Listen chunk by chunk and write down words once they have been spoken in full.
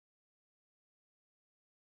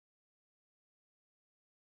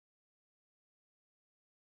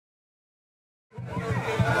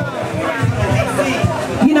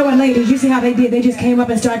ladies, you see how they did? They just came up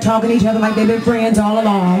and started talking to each other like they've been friends all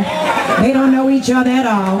along. They don't know each other at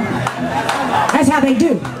all. That's how they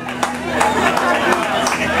do.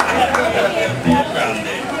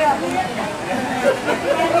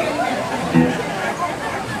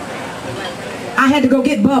 I had to go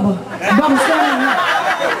get Bubba. Bubba's standing up.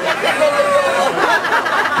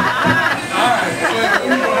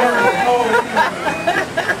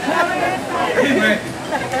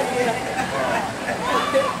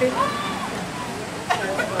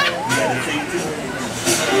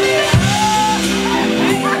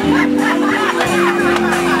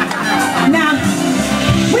 Now,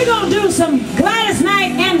 we're going to do some Gladys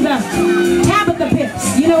Knight and the Tabitha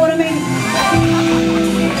Pips. You know what I mean?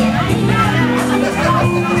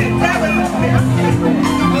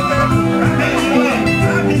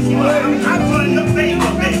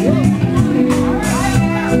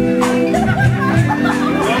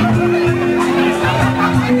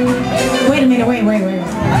 Wait a minute, wait.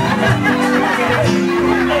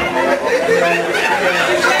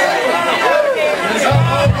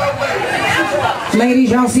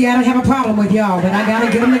 Ladies, y'all see I don't have a problem with y'all, but I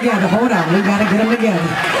gotta get them together. Hold on, we gotta get them together.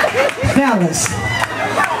 Fellas,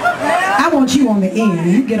 I want you on the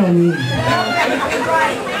end. You get on the end.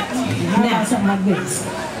 Now, something like this.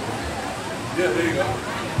 Yeah, there you go.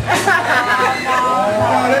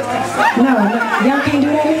 No, y'all can't do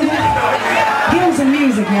that either? Give them some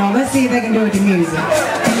music, y'all. Let's see if they can do it to music.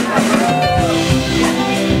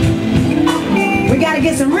 We gotta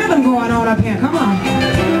get some rhythm going on up here. Come on.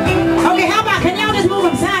 Okay, how about, can y'all just move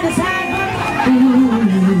them side to side?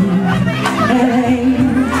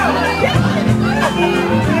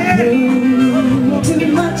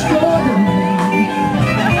 Too much for the man.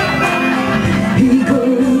 He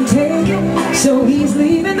couldn't take it, so he's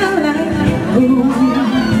leaving the light.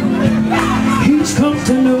 He's come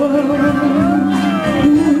to know.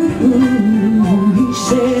 He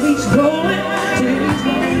said he's going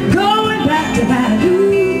back to that.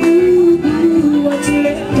 What's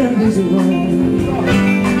left of his world?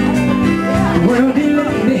 The world he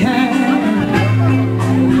left behind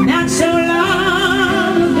not so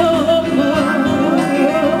long ago.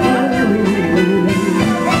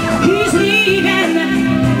 He's leaving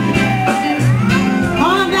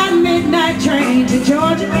on that midnight train to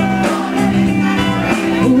Georgia.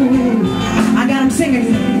 Ooh, I got him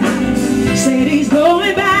singing. Said he's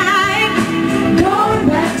going back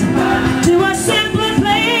to a simpler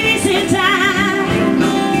place in time.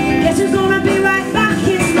 Guess who's gonna be right back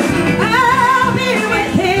here? I'll be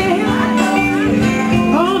with him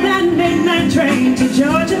on that midnight train to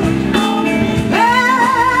Georgia.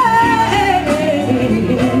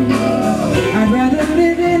 I'd rather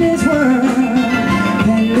live in his world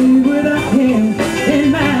than live without him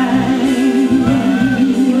in mine.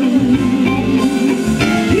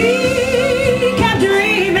 He kept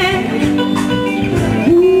dreaming,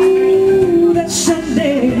 ooh, that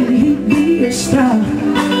someday he'd be a star,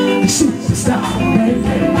 a superstar, baby.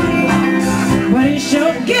 But he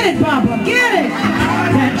sure, get it, Papa, get it.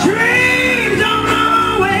 That dreams don't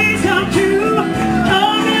always come true.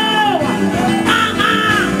 Oh no,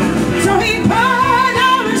 so he poured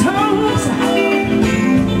all his hopes,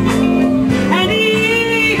 and he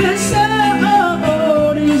even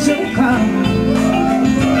sold his own car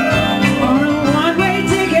on a one-way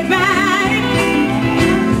ticket back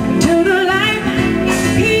to the life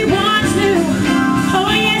he once knew.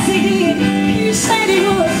 Oh yes he did. He said he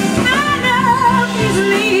would. I know he's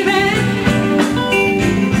leaving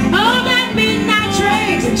on that midnight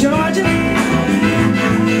train to Georgia.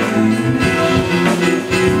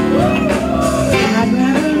 I'd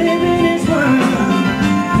rather live in his world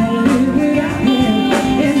than live without him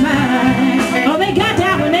in mine. Oh, they got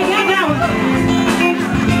that one, they got that one.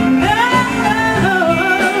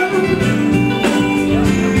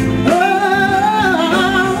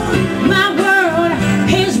 My world,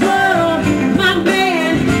 his world, my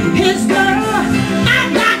man, his girl.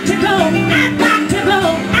 I've got to go, I've got to go,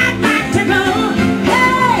 I've got to go.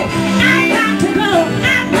 Hey, I've got to go,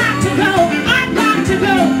 I've got to go, I've got to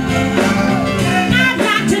go.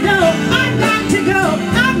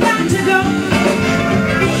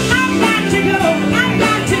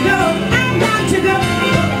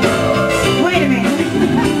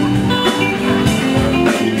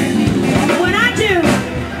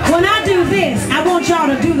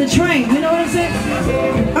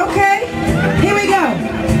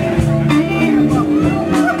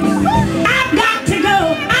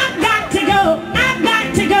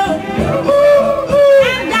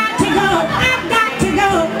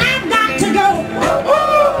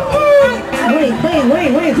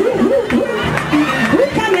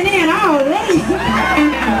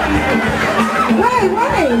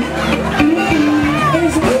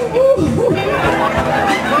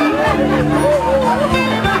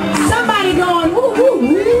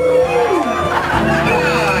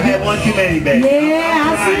 too many, baby. Yeah,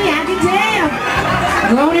 I see. I can tell.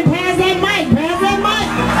 Go on and pass that mic. Pass that mic.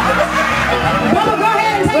 Bubba, go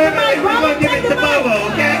ahead and take the mic. Bubba, take the mic.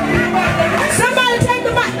 Okay? Somebody take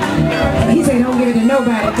the mic. He said don't give it to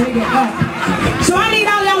nobody. Take it up. So I need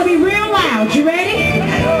all y'all to be real loud. You ready?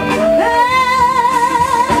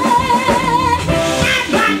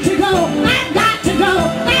 I've got to go. I've got to go.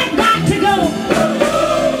 I've got to go.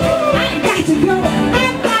 I've got to go.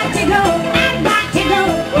 I've got to go. I've got to go.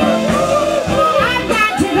 I've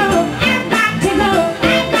got to go. I've got to go.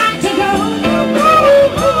 I've got to go.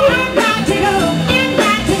 I've got to go. I've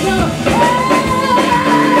got to go.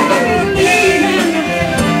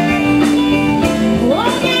 Oh,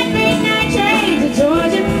 that midnight train to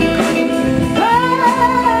Georgia.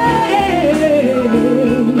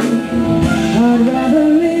 I'd rather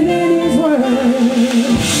live in his world than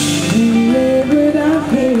live without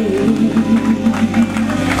him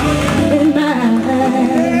in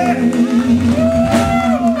mine.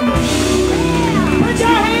 Put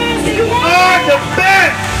your hands together. The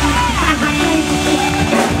best!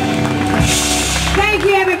 Thank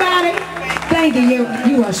you, everybody. Thank you.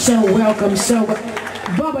 You are so welcome. So,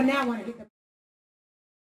 Bubba, now I want to get the